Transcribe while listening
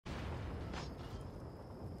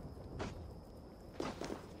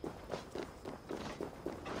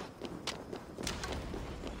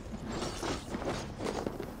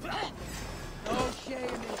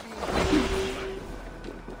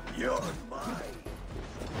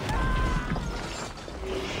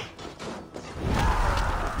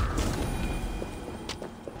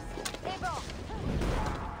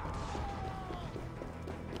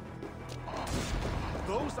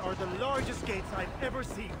Those are the largest gates I've ever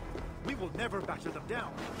seen. We will never batter them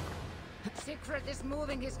down. Siegfried is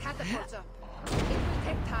moving his catapults up. It will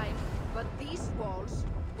take time, but these walls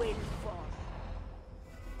will fall.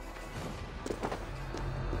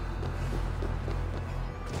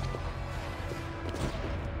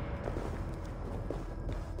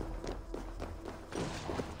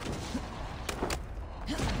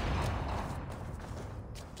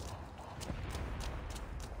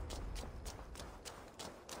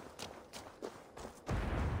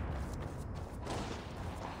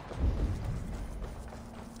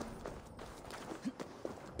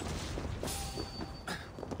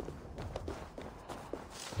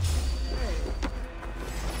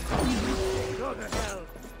 Go to hell!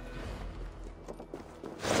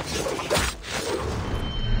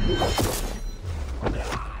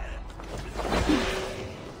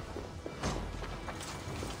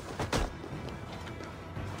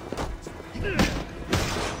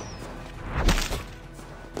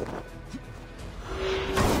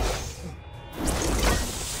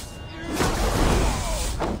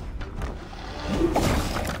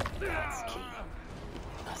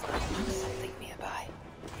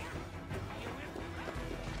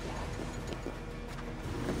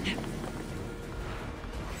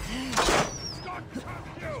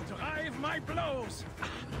 Drive my blows!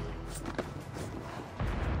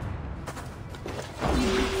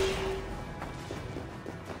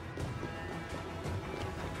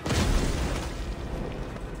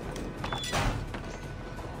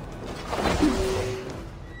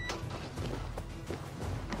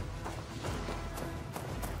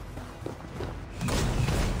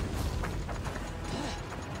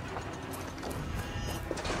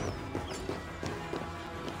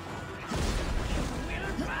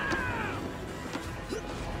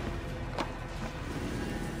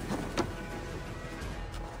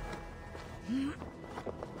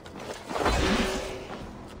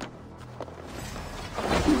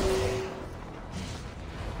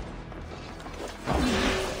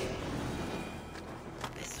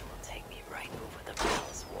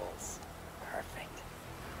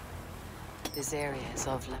 This area is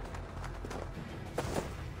off limits.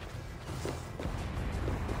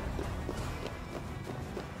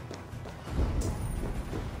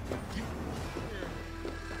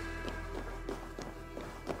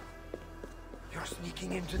 You're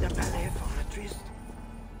sneaking into the Valhalla fortress?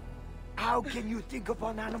 How can you think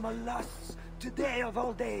upon animal lusts today of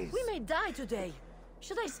all days? We may die today.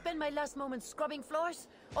 Should I spend my last moments scrubbing floors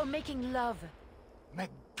or making love? May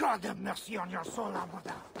God have mercy on your soul,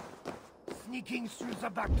 Amada. Sneaking through the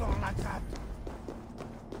back door like that.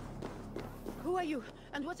 Who are you,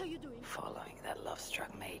 and what are you doing? Following that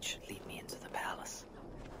love-struck mage should lead me into the palace.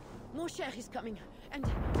 Mon cher is coming, and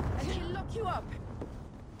he'll lock you up.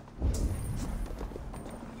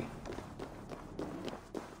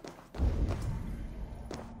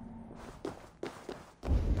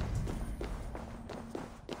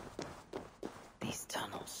 These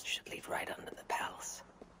tunnels should lead right under the palace.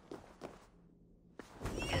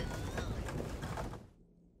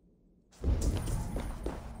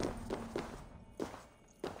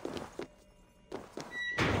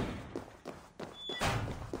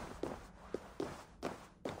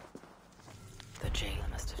 The jailer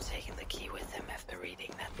must have taken the key with him after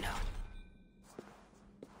reading that note.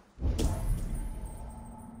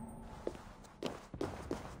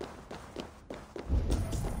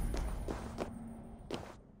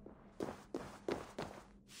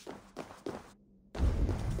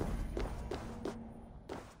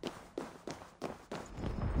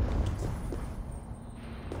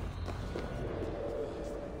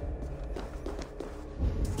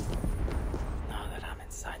 Now that I'm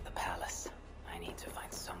inside the palace, I need to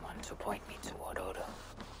find someone to point me toward Odo.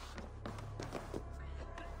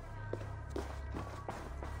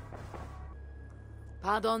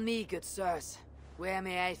 Pardon me, good sirs. Where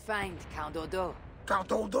may I find Count Odo?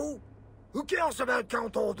 Count Odo? Who cares about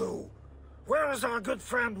Count Odo? Where is our good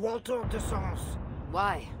friend Walter de Sens?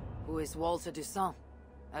 Why? Who is Walter Toussaint?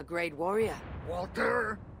 A great warrior?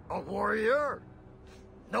 Walter? A warrior?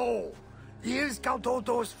 No. He is Count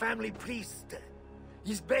Odo's family priest.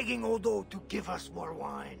 He's begging Odo to give us more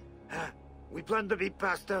wine. We plan to be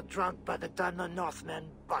passed out drunk by the time the Northmen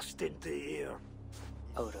bust into here.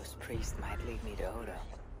 Odo's priest might lead me to Odo,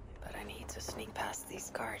 but I need to sneak past these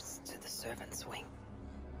guards to the servants' wing.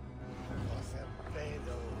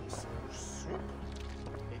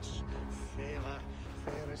 Ich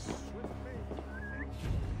fahre swiftly.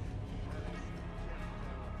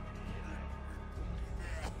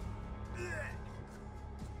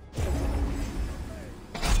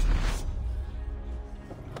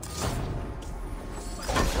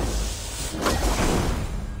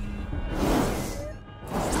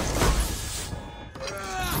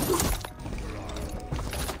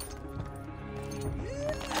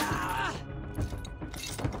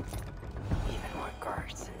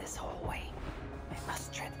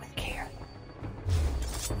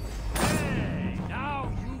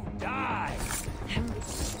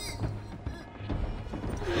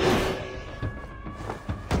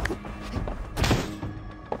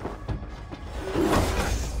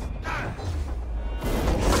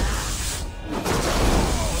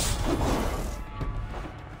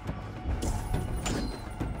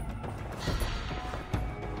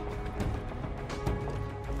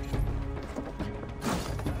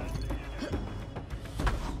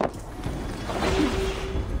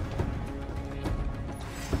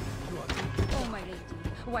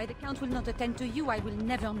 Why the Count will not attend to you, I will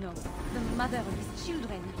never know. The mother of his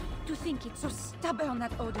children. To think it's so stubborn,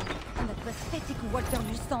 that Odo. And that pathetic Walter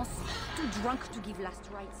Lucens. Too drunk to give last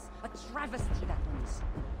rites. A travesty, that is.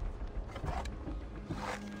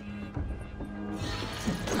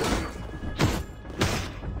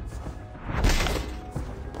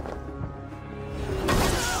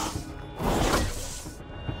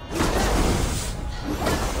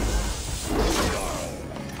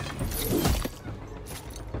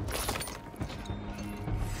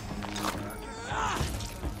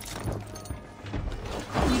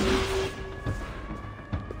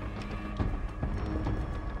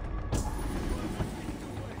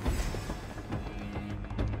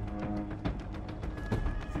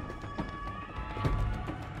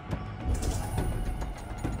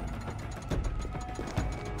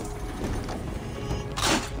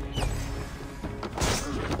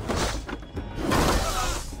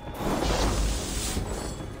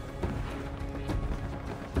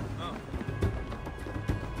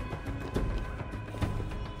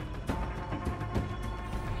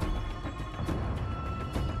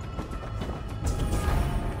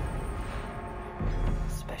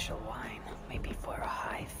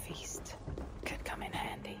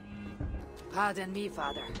 Pardon me,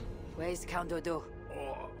 Father. Where's Count Odo?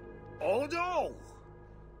 Odo?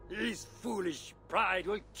 His foolish pride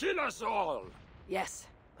will kill us all! Yes,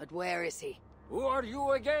 but where is he? Who are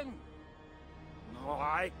you again? No,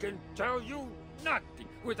 I can tell you nothing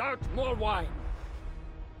without more wine.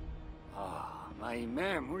 My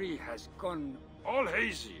memory has gone all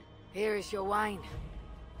hazy. Here is your wine.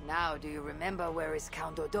 Now, do you remember where is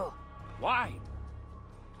Count Odo? Wine?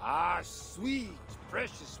 Sweet,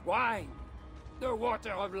 precious wine. The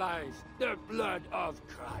water of life, the blood of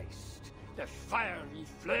Christ, the fiery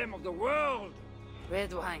flame of the world.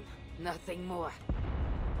 Red wine, nothing more.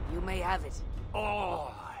 You may have it.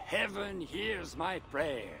 Oh, heaven hears my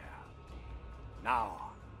prayer.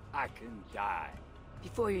 Now, I can die.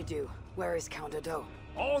 Before you do, where is Count Odo?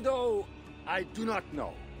 Although I do not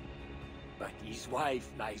know. But his wife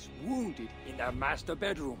lies wounded in their master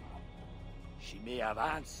bedroom. She may have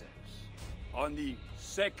answers. On the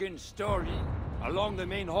second story, along the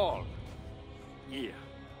main hall. Here,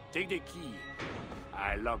 take the key.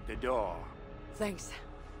 I locked the door. Thanks.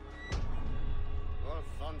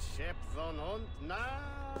 Van Shep van Hond na.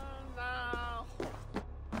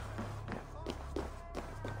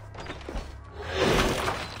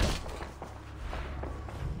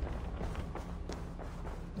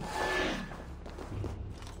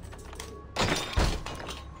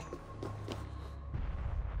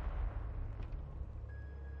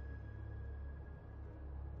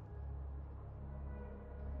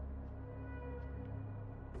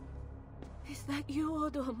 Is that you,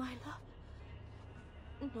 Odo, my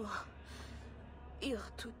love? No. You're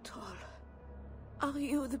too tall. Are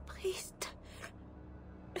you the priest?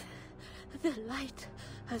 The light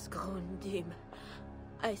has grown dim.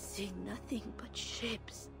 I see nothing but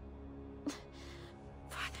shapes.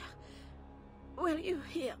 Father, will you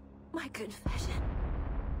hear my confession?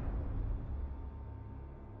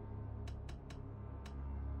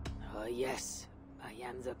 Oh, yes. I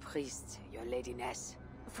am the priest, your ladiness.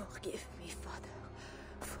 Forgive me, Father,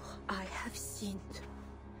 for I have sinned.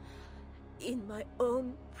 In my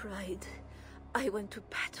own pride, I went to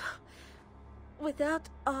battle without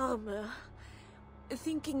armor,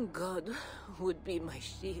 thinking God would be my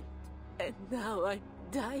shield. And now I'm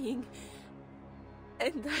dying,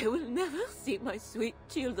 and I will never see my sweet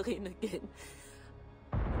children again.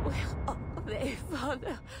 Where are they,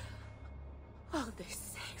 Father? Are they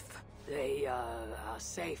safe? They are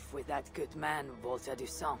safe with that good man, Walter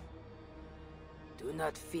Ducent. Do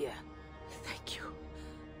not fear. Thank you.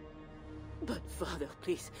 But, Father,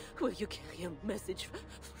 please, will you carry a message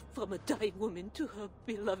from a dying woman to her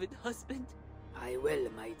beloved husband? I will,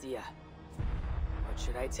 my dear. What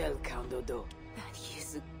should I tell Count Odo? That he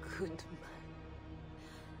is a good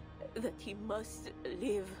man. That he must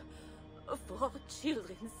live for our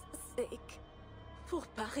children's sake. For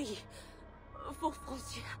Paris. For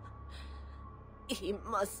Francia. He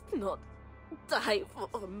must not die for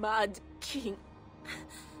a mad king.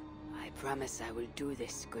 I promise I will do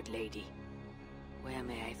this, good lady. Where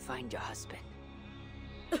may I find your husband?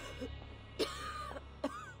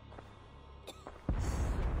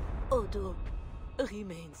 Odo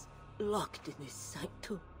remains locked in his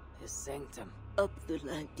sanctum. His sanctum? Up the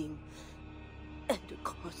landing and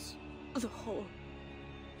across the hall.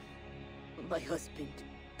 My husband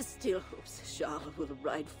still hopes Charles will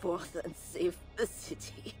ride forth and save the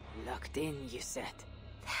city. Locked in, you said?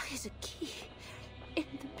 There is a key in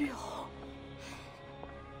the bureau.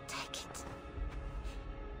 Take it.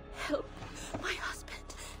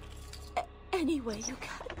 any way you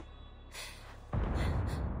can.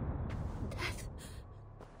 Death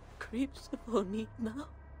creeps upon me now,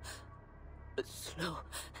 slow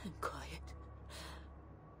and quiet,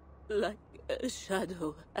 like a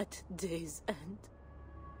shadow at day's end.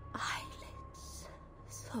 Eyelids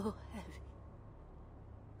so heavy.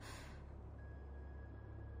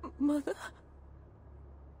 Mother,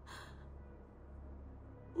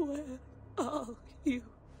 where are you?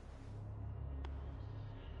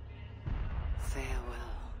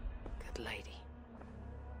 Farewell, good lady.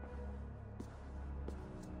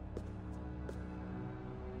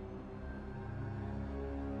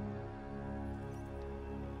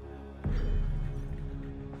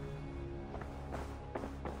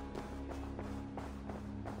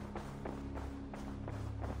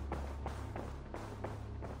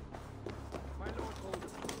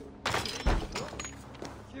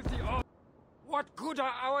 Give the order. What good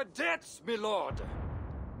are our debts, my lord?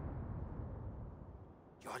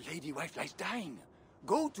 Your lady wife lies dying.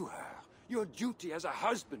 Go to her. Your duty as a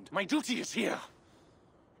husband. My duty is here.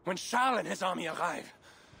 When Charles and his army arrive,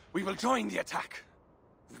 we will join the attack.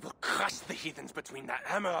 We will crush the heathens between the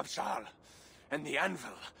hammer of Charles and the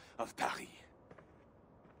anvil of Paris.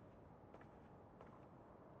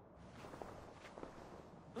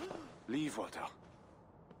 Leave, Walter.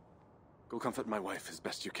 Go comfort my wife as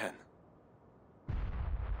best you can.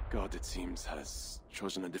 God, it seems, has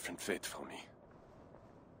chosen a different fate for me.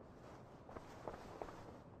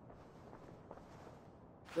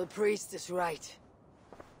 The priest is right.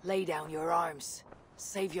 Lay down your arms.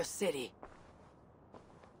 Save your city.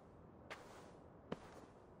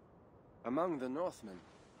 Among the Northmen,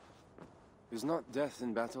 is not death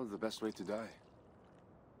in battle the best way to die?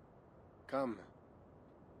 Come.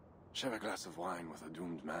 Share a glass of wine with a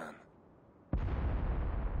doomed man.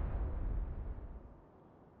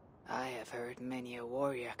 I have heard many a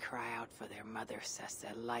warrior cry out for their mothers as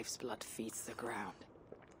their life's blood feeds the ground.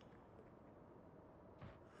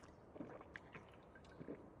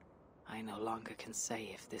 I no longer can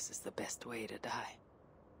say if this is the best way to die.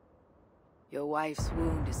 Your wife's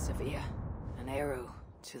wound is severe. An arrow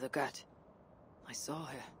to the gut. I saw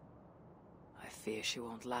her. I fear she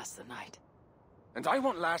won't last the night. And I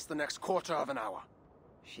won't last the next quarter of an hour.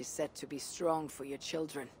 She's said to be strong for your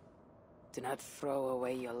children. Do not throw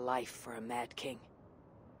away your life for a mad king.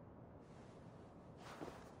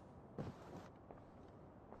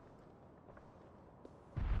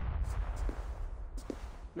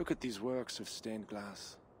 Look at these works of stained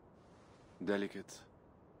glass. Delicate,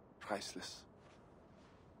 priceless.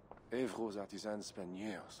 Evro's artisans spend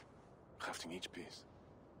years crafting each piece.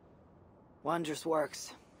 Wondrous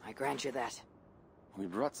works, I grant you that. We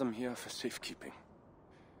brought them here for safekeeping.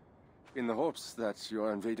 In the hopes that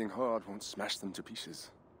your invading horde won't smash them to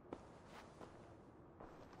pieces.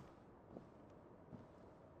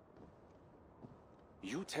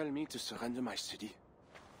 You tell me to surrender my city?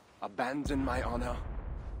 Abandon my honor?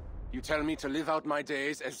 You tell me to live out my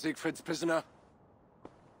days as Siegfried's prisoner?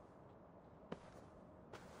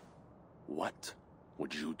 What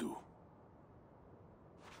would you do?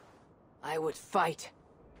 I would fight.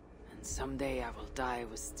 And someday I will die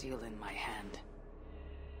with steel in my hand.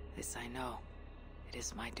 This I know. It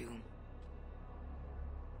is my doom.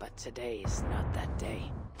 But today is not that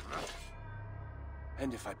day.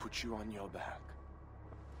 And if I put you on your back,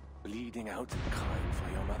 bleeding out and crying for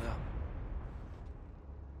your mother?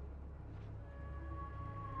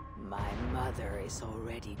 My mother is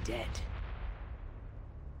already dead.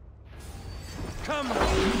 Come!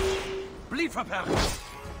 Bleed for Paris!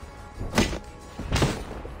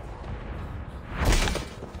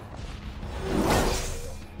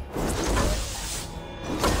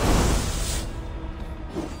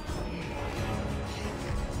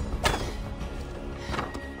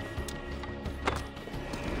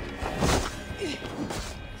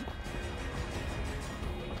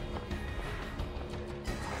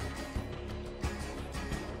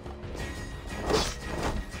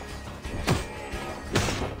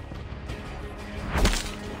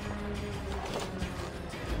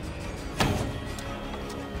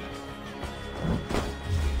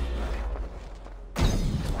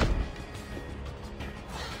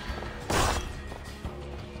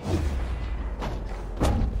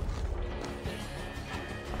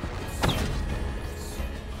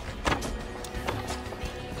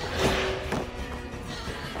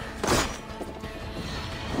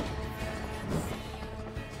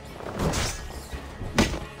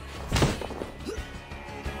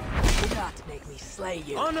 Slay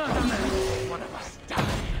you. Honor the man! One of us die!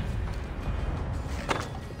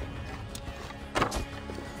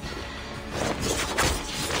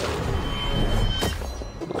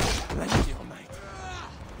 Lend your might.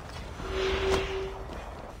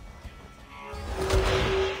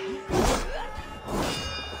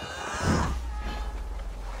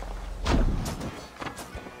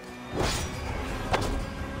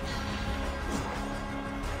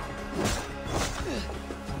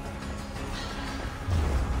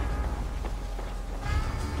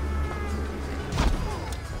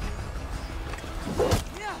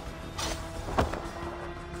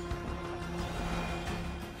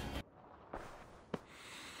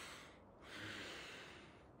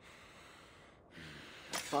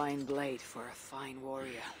 fine blade for a fine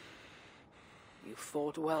warrior. You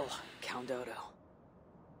fought well, Count Odo.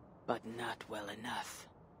 But not well enough.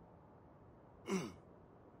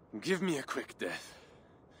 Give me a quick death.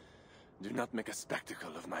 Do not make a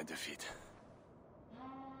spectacle of my defeat.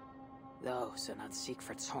 Those are not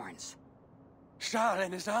Siegfried's horns. Charles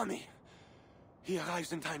and his army. He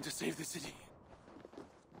arrives in time to save the city.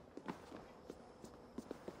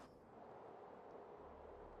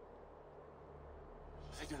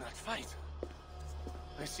 They do not fight.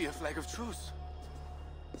 I see a flag of truce.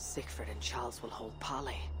 Siegfried and Charles will hold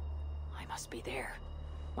parley. I must be there.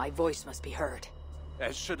 My voice must be heard.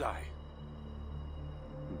 As should I.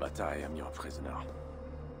 But I am your prisoner.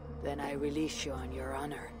 Then I release you on your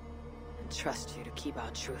honor, and trust you to keep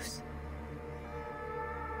our truce.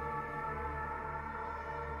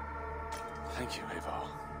 Thank you, Eivor.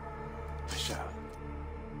 I shall.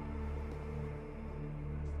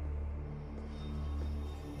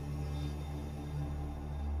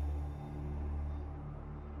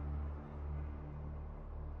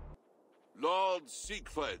 Lord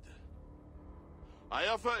Siegfried, I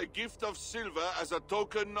offer a gift of silver as a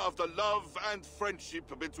token of the love and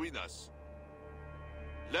friendship between us.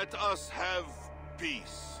 Let us have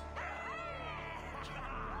peace.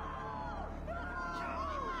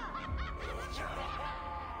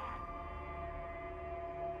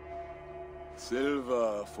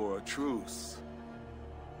 Silver for a truce.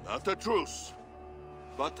 Not a truce,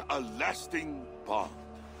 but a lasting bond.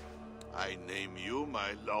 I name you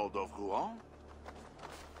my Lord of Rouen,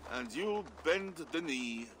 and you bend the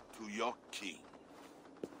knee to your king.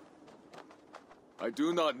 I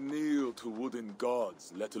do not kneel to wooden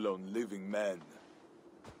gods, let alone living men.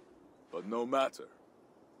 But no matter.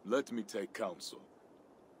 Let me take counsel.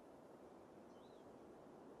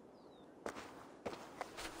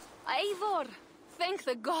 Eivor! Thank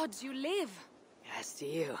the gods you live! As to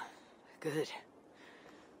you, good.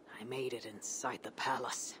 I made it inside the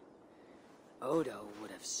palace. Odo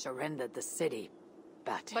would have surrendered the city,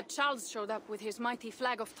 but... But Charles showed up with his mighty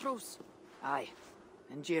flag of truce. Aye,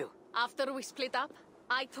 and you? After we split up,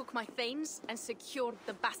 I took my thanes and secured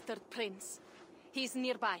the bastard prince. He's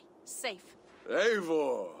nearby, safe.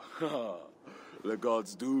 Eivor! The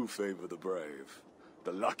gods do favor the brave.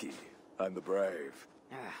 The lucky and the brave.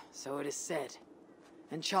 Ah, so it is said.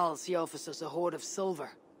 And Charles, he offers us a hoard of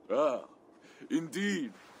silver. Ah,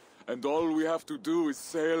 indeed. And all we have to do is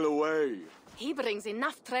sail away. He brings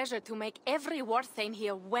enough treasure to make every Warthane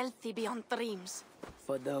here wealthy beyond dreams.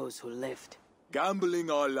 For those who lived.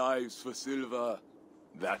 Gambling our lives for silver,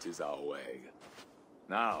 that is our way.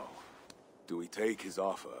 Now, do we take his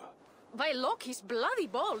offer? By Loki's bloody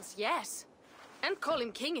balls, yes. And call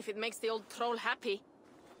him king if it makes the old troll happy.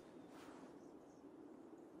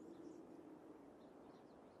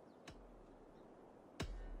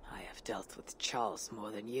 I have dealt with Charles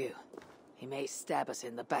more than you. He may stab us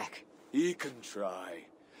in the back. He can try.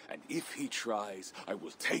 And if he tries, I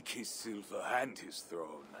will take his silver and his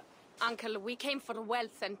throne. Uncle, we came for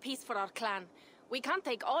wealth and peace for our clan. We can't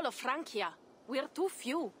take all of Francia. We're too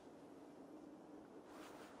few.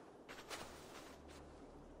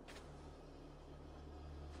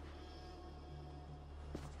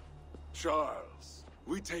 Charles,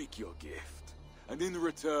 we take your gift, and in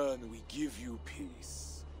return we give you peace.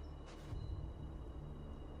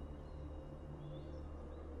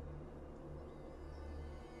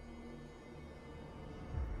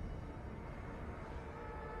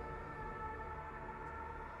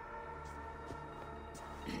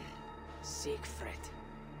 Siegfried.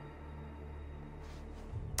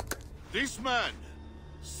 This man,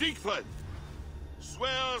 Siegfried,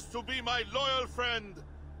 swears to be my loyal friend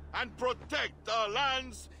and protect our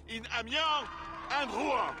lands in Amiens and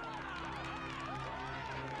Rouen.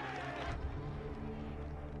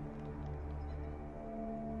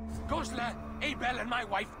 Gosla, Abel, and my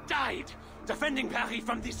wife died defending Paris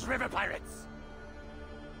from these river pirates.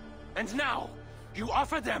 And now, you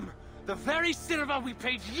offer them the very silver we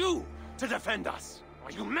paid you to defend us.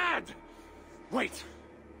 Are you mad? Wait.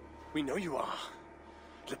 We know you are.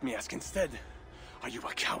 Let me ask instead. Are you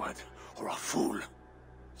a coward or a fool?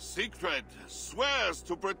 Siegfried swears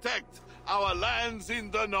to protect our lands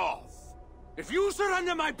in the north. If you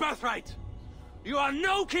surrender my birthright, you are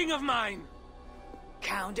no king of mine!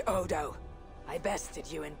 Count Odo, I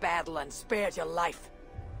bested you in battle and spared your life.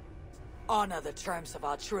 Honor the terms of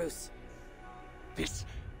our truce. This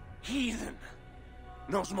heathen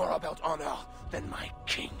knows more about honor than my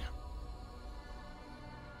king.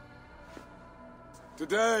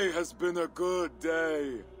 Today has been a good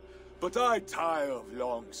day, but I tire of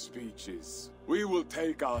long speeches. We will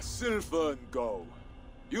take our silver and go.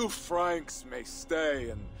 You Franks may stay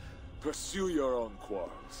and pursue your own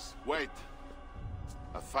quarrels. Wait.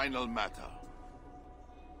 A final matter.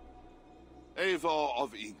 Eivor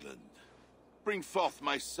of England, bring forth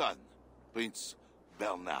my son, Prince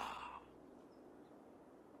Bernard.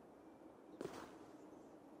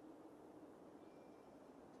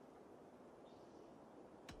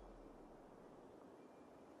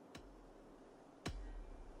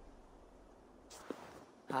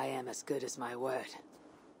 I am as good as my word.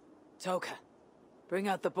 Toka, bring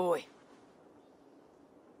out the boy.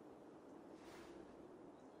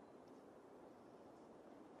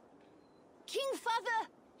 King Father!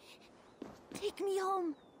 Take me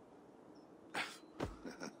home.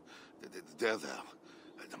 There.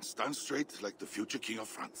 Now stand straight like the future King of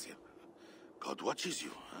France here. God watches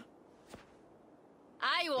you, huh?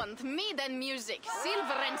 I want mead and music,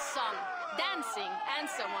 silver and song, dancing, and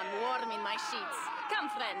someone warm in my sheets. Come,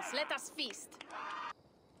 friends, let us feast.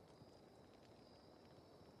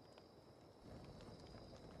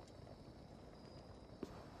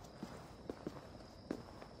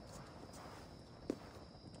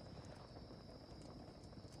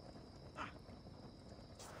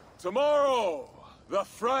 Tomorrow, the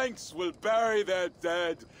Franks will bury their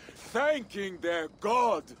dead, thanking their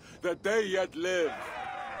god that they yet live.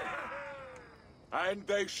 And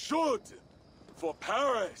they should, for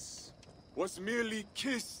Paris was merely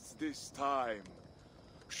kissed this time.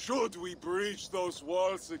 Should we breach those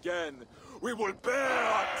walls again, we will bare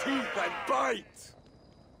our teeth and bite.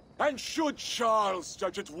 And should Charles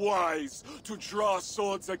judge it wise to draw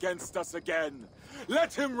swords against us again,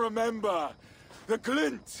 let him remember the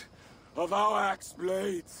glint of our axe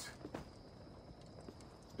blades.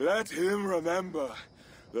 Let him remember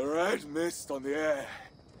the red mist on the air,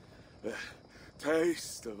 the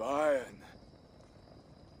taste of iron.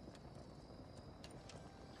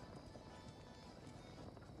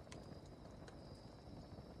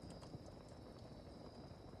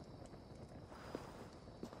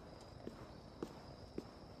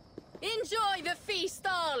 Enjoy the feast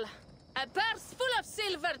all! A purse full of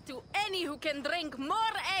silver to any who can drink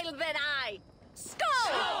more ale than I!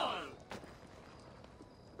 Skål!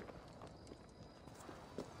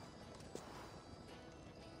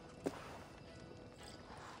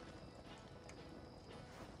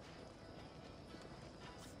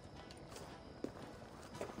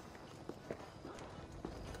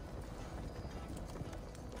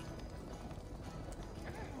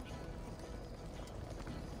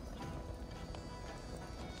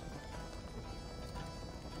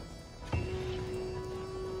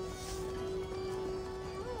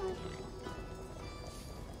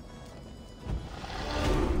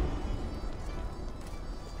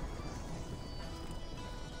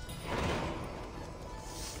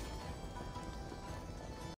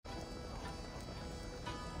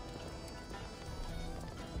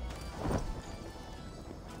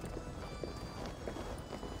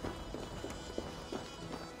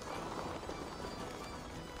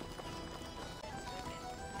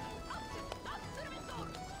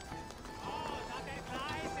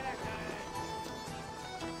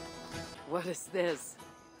 What is this?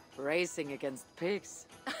 Racing against pigs?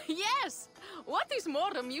 Yes! What is more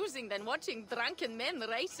amusing than watching drunken men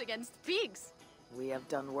race against pigs? We have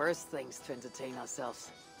done worse things to entertain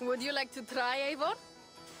ourselves. Would you like to try, Eivor?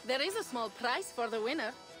 There is a small prize for the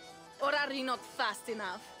winner. Or are you not fast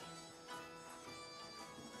enough?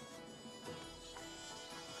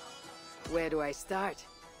 Where do I start?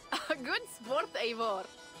 A good sport, Eivor.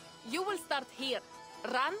 You will start here.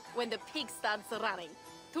 Run when the pig starts running.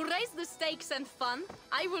 To raise the stakes and fun,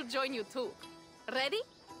 I will join you too. Ready?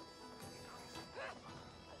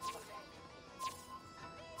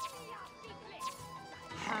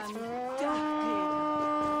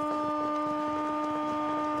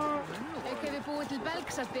 Auk hefur búið til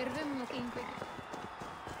belgs af byrðum og yngvig.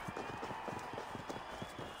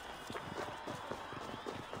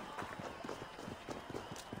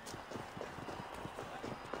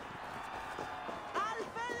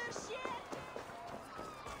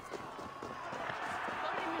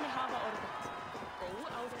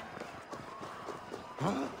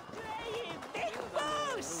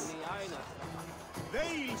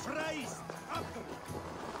 Veil freist! After!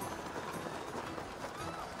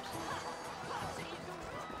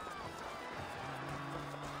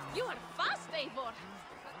 You are fast, Eivor!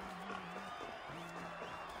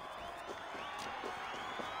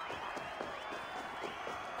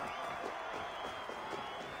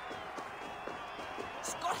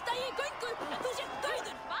 Skorta í göngu! Þú sést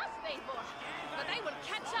dauður! Fast, Eivor! But I will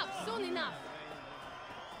catch up soon enough.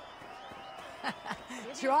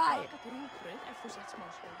 Try!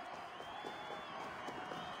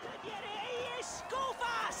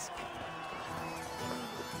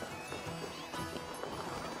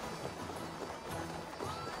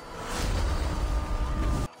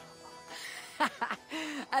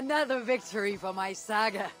 Another victory for my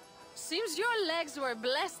saga. Seems your legs were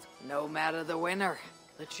blessed. No matter the winner,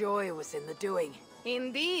 the joy was in the doing.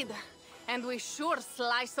 Indeed. And we sure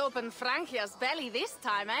slice open Francia's belly this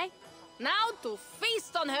time, eh? Now to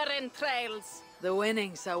feast on her entrails. The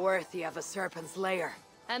winnings are worthy of a serpent's lair.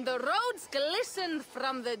 And the roads glistened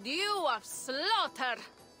from the dew of slaughter.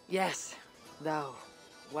 Yes, though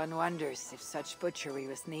one wonders if such butchery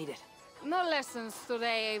was needed. No lessons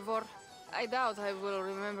today, Eivor. I doubt I will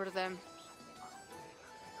remember them.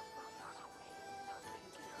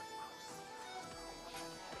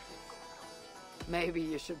 Maybe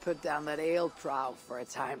you should put down that ale prow for a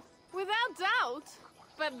time. Without doubt.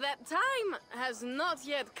 But that time has not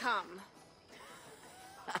yet come.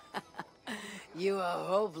 You are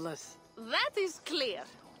hopeless. That is clear.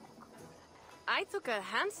 I took a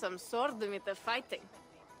handsome sword with the fighting.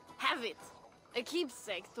 Have it. A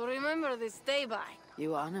keepsake to remember this day by.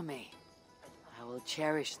 You honor me. I will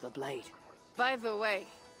cherish the blade. By the way,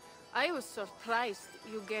 I was surprised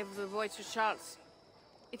you gave the boy to Charles.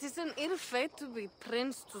 It is an ill fate to be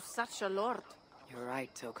prince to such a lord. You're right,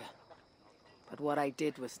 Toka. But what I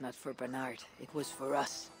did was not for Bernard. It was for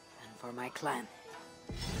us, and for my clan.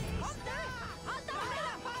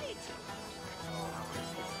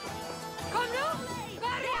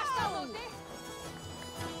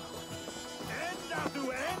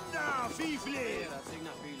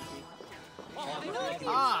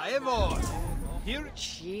 Ah, Eivor! Here,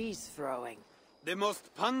 Cheese throwing. the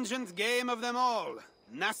most pungent game of them all.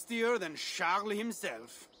 Nastier than Charles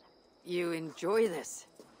himself. You enjoy this?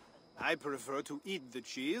 I prefer to eat the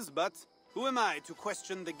cheese, but who am I to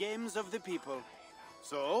question the games of the people?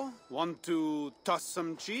 So, want to toss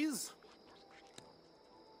some cheese?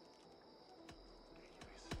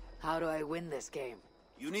 How do I win this game?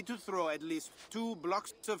 You need to throw at least 2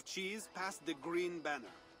 blocks of cheese past the green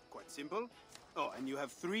banner. Quite simple. Oh, and you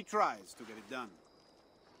have 3 tries to get it done.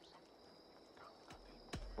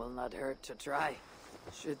 Will not hurt to try.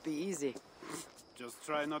 Should be easy. Just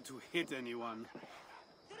try not to hit anyone.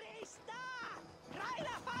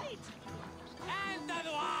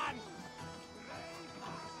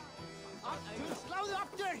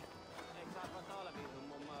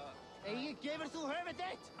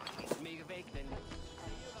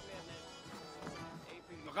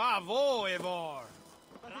 Bravo, Eivor!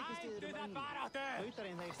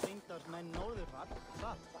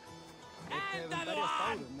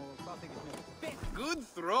 Good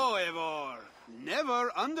throw, Eivor.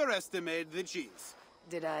 Never underestimate the cheese.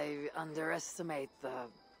 Did I underestimate the...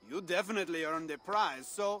 You definitely earned a prize,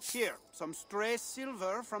 so here, some stray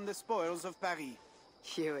silver from the spoils of Paris.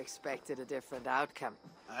 You expected a different outcome.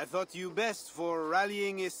 I thought you best for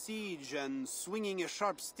rallying a siege and swinging a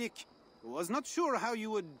sharp stick. Was not sure how you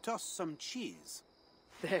would toss some cheese.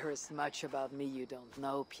 There is much about me you don't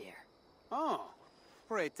know, Pierre. Oh,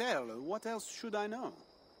 pray tell, what else should I know?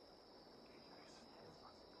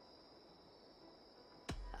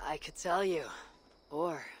 I could tell you,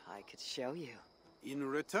 or I could show you. In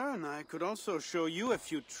return, I could also show you a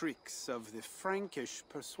few tricks of the Frankish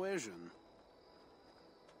persuasion.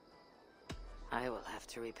 I will have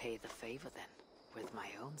to repay the favor then, with my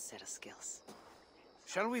own set of skills.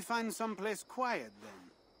 Shall we find some place quiet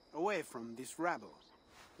then, away from this rabble?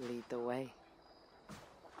 Lead the way.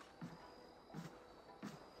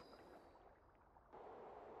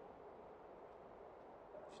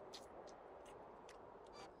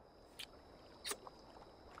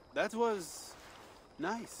 That was...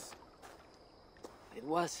 nice. It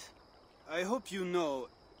was. I hope you know...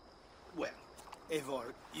 well,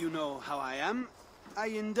 Eivor, you know how I am. I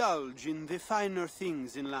indulge in the finer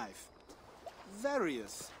things in life.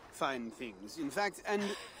 Various fine things, in fact, and...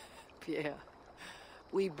 Pierre,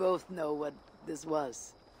 we both know what this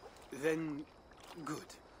was. Then,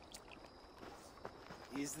 good.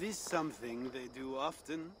 Is this something they do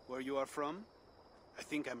often where you are from? I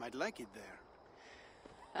think I might like it there.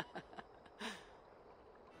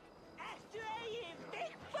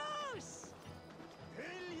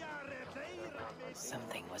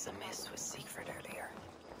 Something was amiss with Siegfried earlier.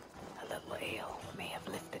 A little ale may have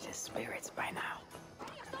lifted his spirits by now.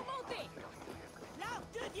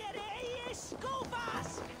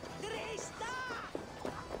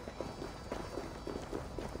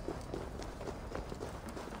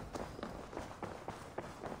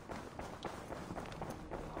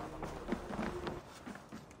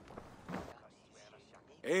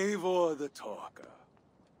 Eivor the Talker.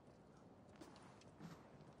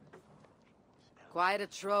 Quite a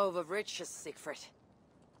trove of riches, Siegfried.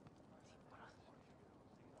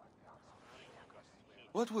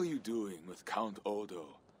 What were you doing with Count Odo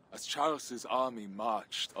as Charles's army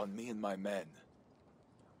marched on me and my men?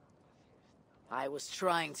 I was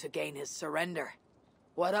trying to gain his surrender.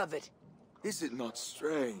 What of it? Is it not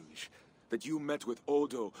strange that you met with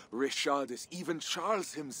Odo, Richardis, even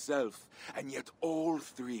Charles himself, and yet all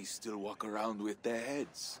three still walk around with their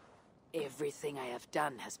heads? Everything I have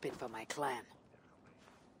done has been for my clan.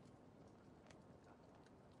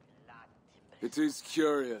 It is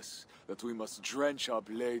curious that we must drench our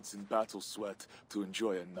blades in battle sweat to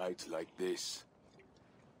enjoy a night like this.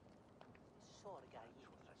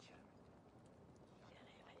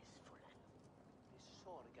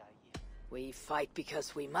 We fight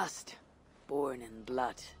because we must. Born in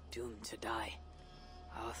blood, doomed to die.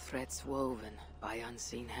 Our threats woven by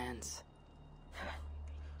unseen hands.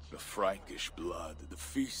 The Frankish blood, the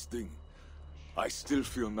feasting. I still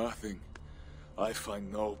feel nothing. I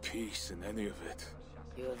find no peace in any of it.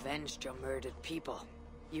 You avenged your murdered people.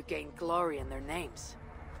 You gained glory in their names.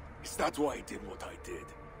 Is that why I did what I did?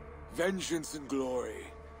 Vengeance and glory.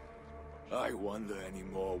 I wonder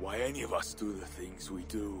anymore why any of us do the things we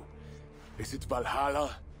do. Is it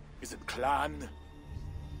Valhalla? Is it clan?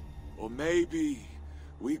 Or maybe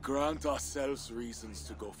we grant ourselves reasons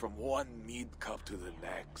to go from one mead cup to the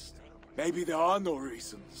next. Maybe there are no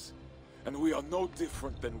reasons, and we are no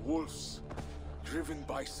different than wolves, driven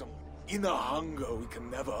by some inner hunger we can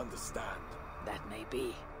never understand. That may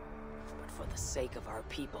be, but for the sake of our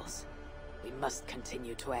peoples, we must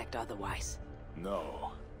continue to act otherwise.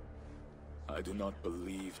 No. I do not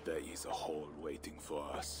believe there is a hole waiting for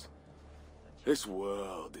us. This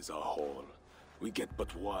world is a hole. We get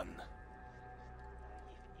but one.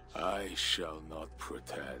 I shall not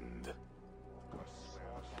pretend.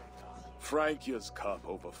 Frankia's cup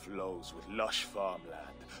overflows with lush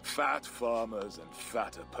farmland, fat farmers and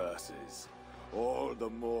fatter purses. All the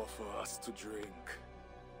more for us to drink.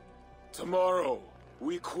 Tomorrow,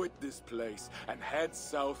 we quit this place and head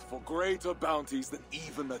south for greater bounties than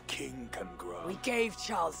even a king can grant. We gave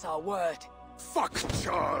Charles our word. Fuck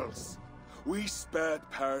Charles! We spared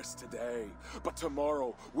Paris today, but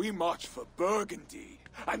tomorrow we march for Burgundy.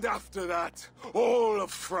 And after that, all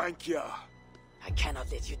of Francia. I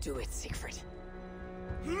cannot let you do it, Siegfried.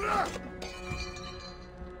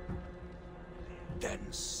 Then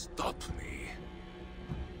stop me.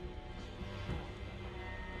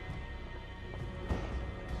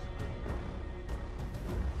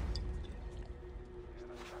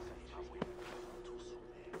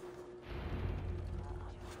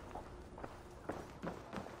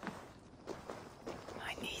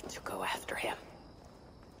 I need to go after him.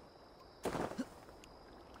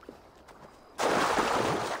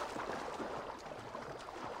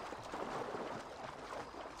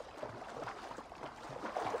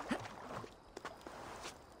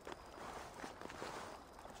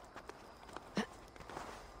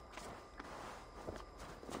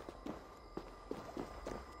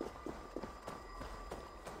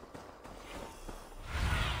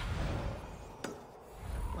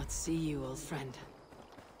 See you, old friend.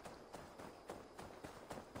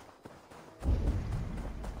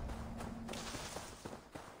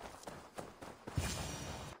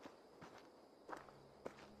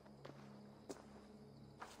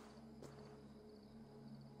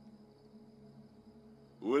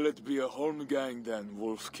 Will it be a Holmgang then,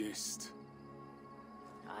 Wolf-kissed?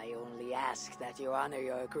 I only ask that you honor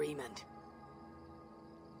your agreement.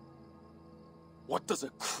 What does a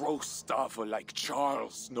crow-stuffer like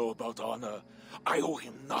Charles know about honor? I owe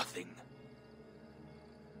him nothing.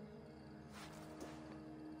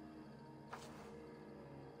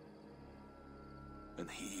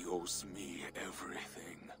 And he owes me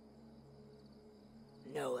everything.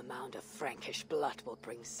 No amount of Frankish blood will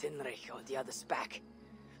bring Sinrich or the others back.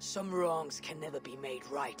 Some wrongs can never be made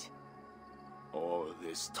right. All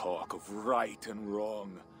this talk of right and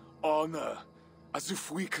wrong, honor, as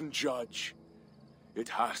if we can judge. It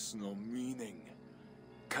has no meaning.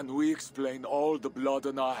 Can we explain all the blood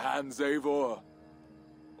on our hands, Eivor?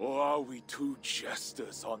 Or are we two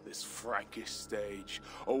jesters on this Frankish stage,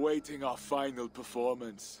 awaiting our final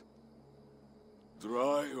performance?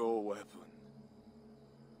 Draw your weapon.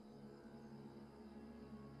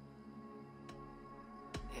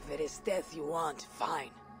 If it is death you want,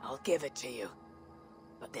 fine. I'll give it to you.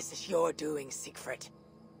 But this is your doing, Siegfried.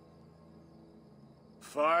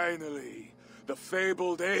 Finally! The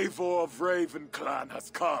fabled Eivor of Raven Clan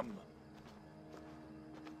has come.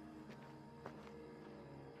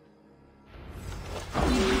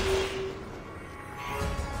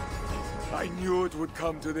 I knew it would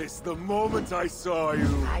come to this the moment I saw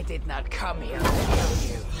you. I did not come here to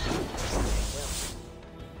kill you.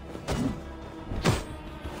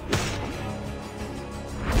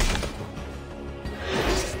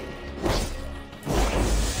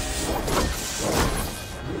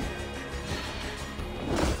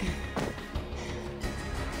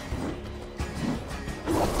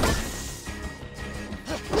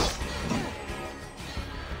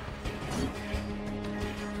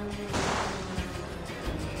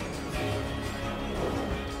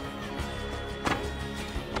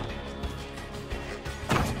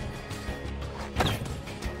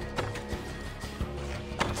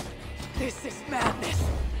 This is madness.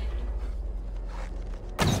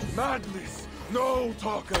 Madness! No,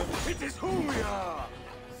 Talker! It is who we are!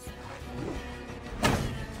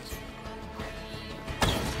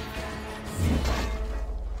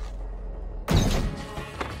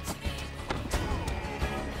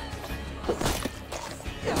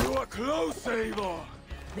 You are close, Eivor!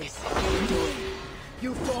 This is your doing.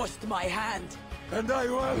 You forced my hand. And I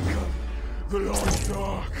welcome the Lord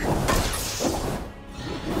Dark.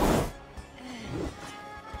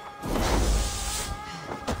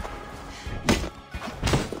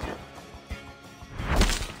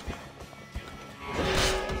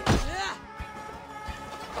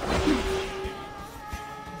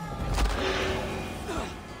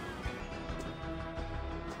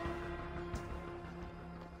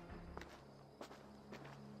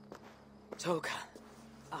 Toka,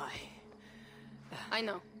 I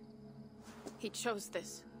know. He chose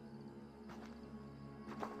this.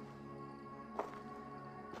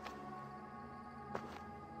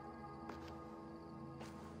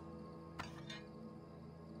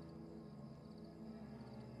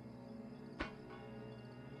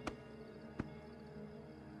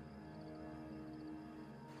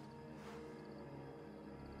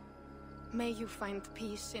 May you find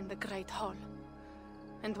peace in the Great Hall.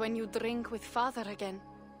 And when you drink with Father again,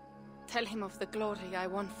 tell him of the glory I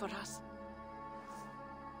won for us.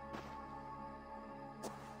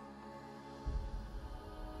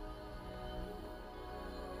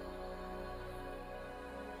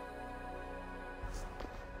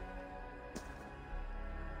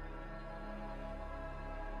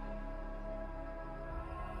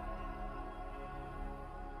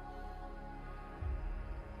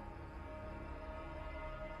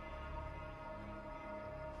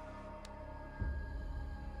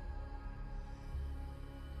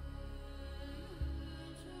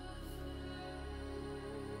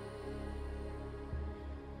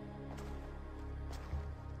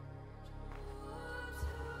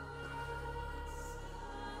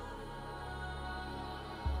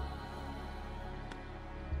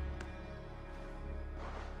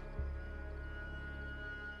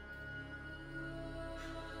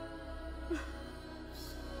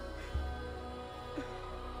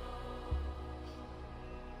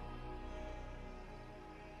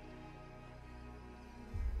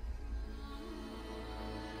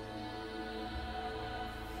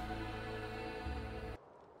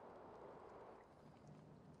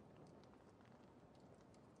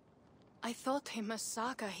 I thought him a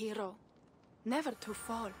saga hero, never to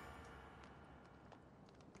fall.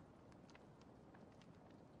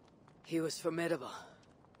 he was formidable,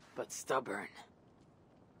 but stubborn.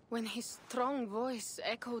 When his strong voice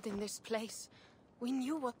echoed in this place, we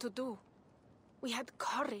knew what to do. We had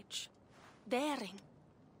courage, daring.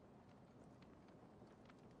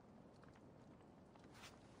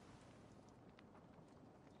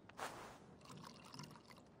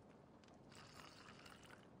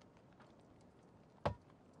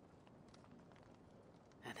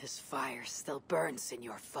 And his fire still burns in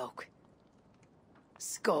your folk.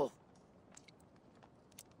 Skull.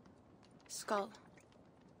 Skull.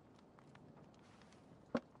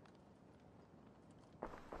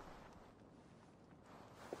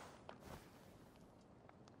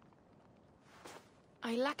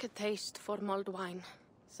 I lack a taste for mulled wine.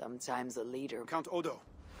 Sometimes a leader... Count Odo.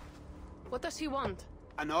 What does he want?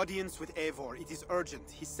 An audience with Eivor. It is urgent.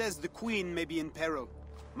 He says the Queen may be in peril.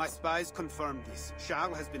 My spies confirmed this.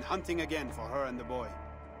 Charles has been hunting again for her and the boy.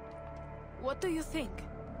 What do you think?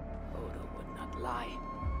 Odo would not lie.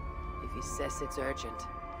 If he says it's urgent,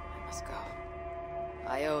 I must go.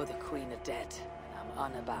 I owe the Queen a debt, and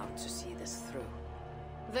I'm unbound to see this through.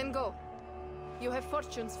 Then go. You have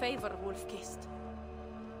fortune's favor, Wolf-Kissed.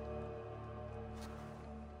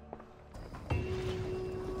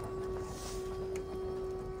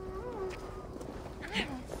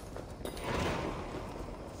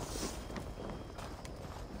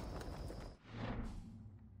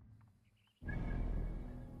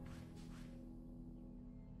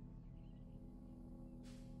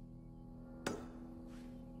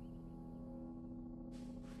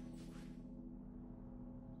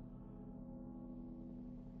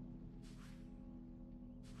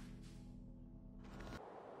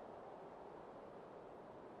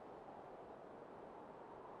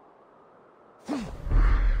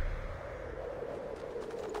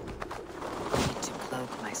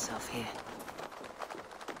 here.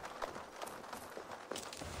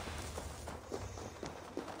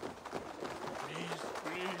 Please,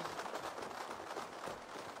 please.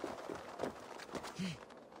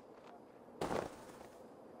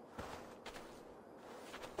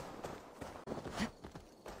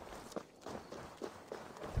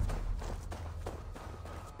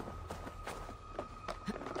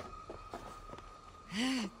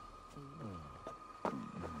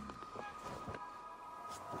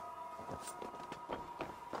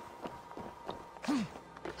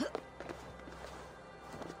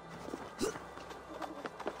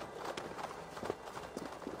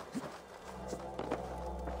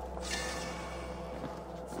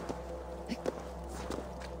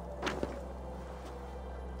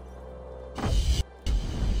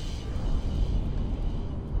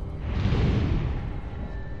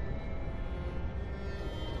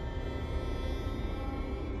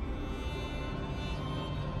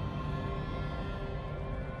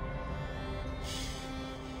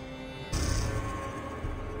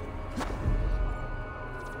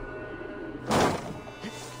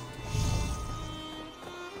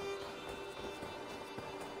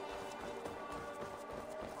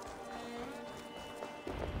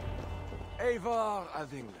 Eivor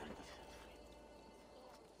of England.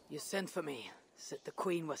 You sent for me, said the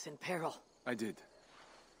Queen was in peril. I did.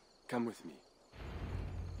 Come with me.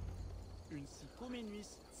 Un si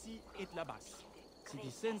comenuis si et labas. Si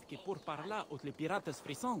dicent que por parla ot le piratas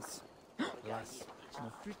frisons. Las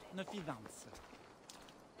no fut no fidans.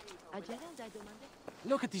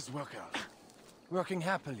 Look at these workers. Working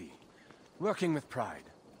happily. Working with pride.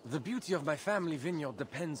 The beauty of my family vineyard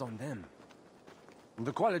depends on them.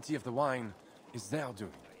 The quality of the wine is their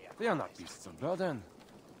doing. They are not beasts of burden.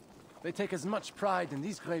 They take as much pride in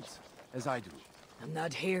these grapes as I do. I'm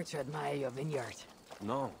not here to admire your vineyard.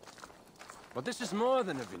 No. But this is more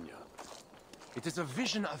than a vineyard. It is a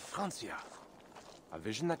vision of Francia. A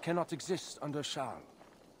vision that cannot exist under Charles.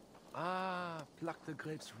 Ah, pluck the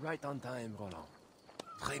grapes right on time, Roland.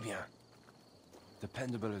 Très bien.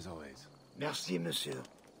 Dependable as always. Merci, monsieur.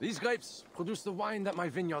 These grapes produce the wine that my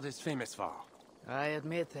vineyard is famous for. I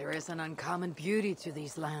admit there is an uncommon beauty to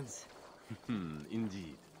these lands.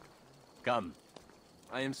 Indeed. Come.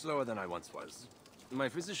 I am slower than I once was. My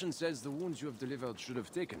physician says the wounds you have delivered should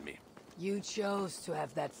have taken me. You chose to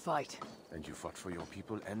have that fight. And you fought for your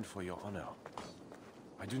people and for your honor.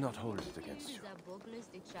 I do not hold it against you.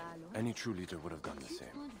 Any true leader would have done the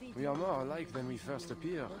same. We are more alike than we first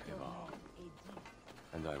appear, Eivor.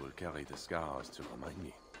 And I will carry the scars to remind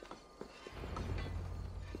me.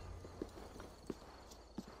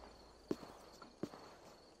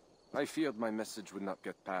 I feared my message would not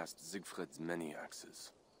get past Siegfried's many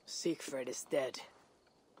axes. Siegfried is dead.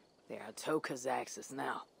 There are Toka's axes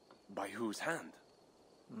now. By whose hand?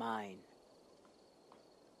 Mine.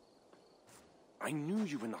 I knew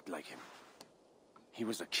you were not like him. He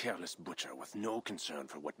was a careless butcher with no concern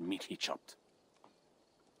for what meat he chopped.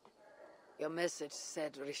 Your message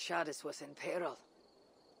said Richardis was in peril.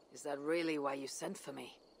 Is that really why you sent for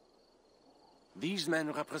me? These men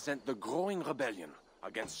represent the growing rebellion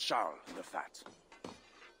against Charles the Fat.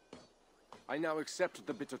 I now accept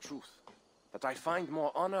the bitter truth, that I find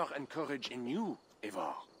more honor and courage in you,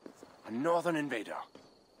 Eivor, a northern invader,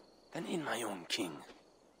 than in my own king.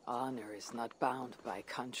 Honor is not bound by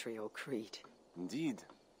country or creed. Indeed.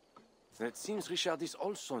 And it seems Richardis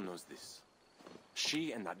also knows this.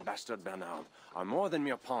 She and that bastard Bernard are more than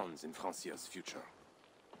mere pawns in Francia's future.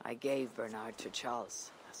 I gave Bernard to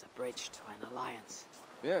Charles as a bridge to an alliance.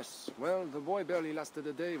 Yes, well, the boy barely lasted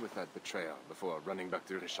a day with that betrayer before running back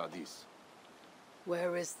to Richardis.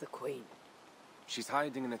 Where is the Queen? She's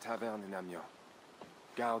hiding in a tavern in Amiens,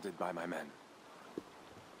 guarded by my men.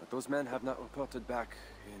 But those men have not reported back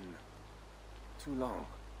in too long.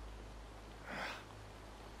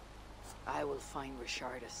 I will find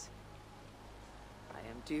Richardis. I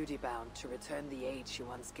am duty-bound to return the aid she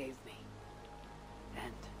once gave me.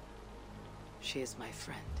 And she is my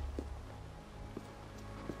friend.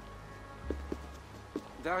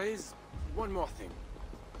 There is one more thing.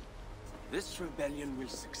 This rebellion will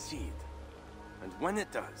succeed. And when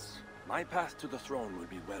it does, my path to the throne will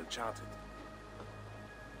be well charted.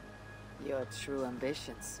 Your true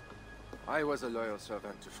ambitions. I was a loyal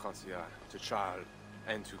servant to Francia, to Charles,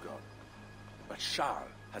 and to God. But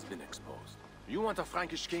Charles has been exposed. You want a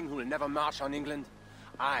Frankish king who will never march on England?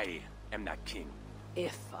 I am that king.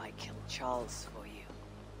 If I kill Charles for you.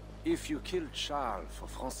 If you killed Charles for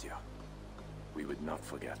Francia, we would not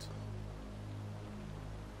forget.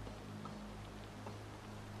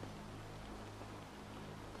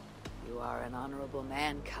 You are an honorable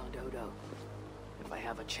man, Count Odo. If I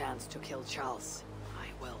have a chance to kill Charles, I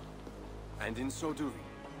will. And in so doing,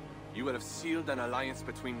 you will have sealed an alliance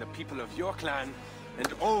between the people of your clan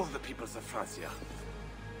and all the peoples of Francia.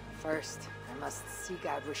 First, I must seek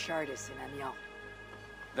out Richardis in Amiens.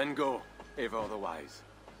 Then go, Eivor the Wise.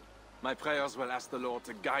 My prayers will ask the Lord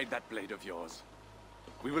to guide that blade of yours.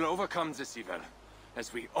 We will overcome this evil,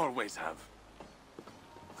 as we always have.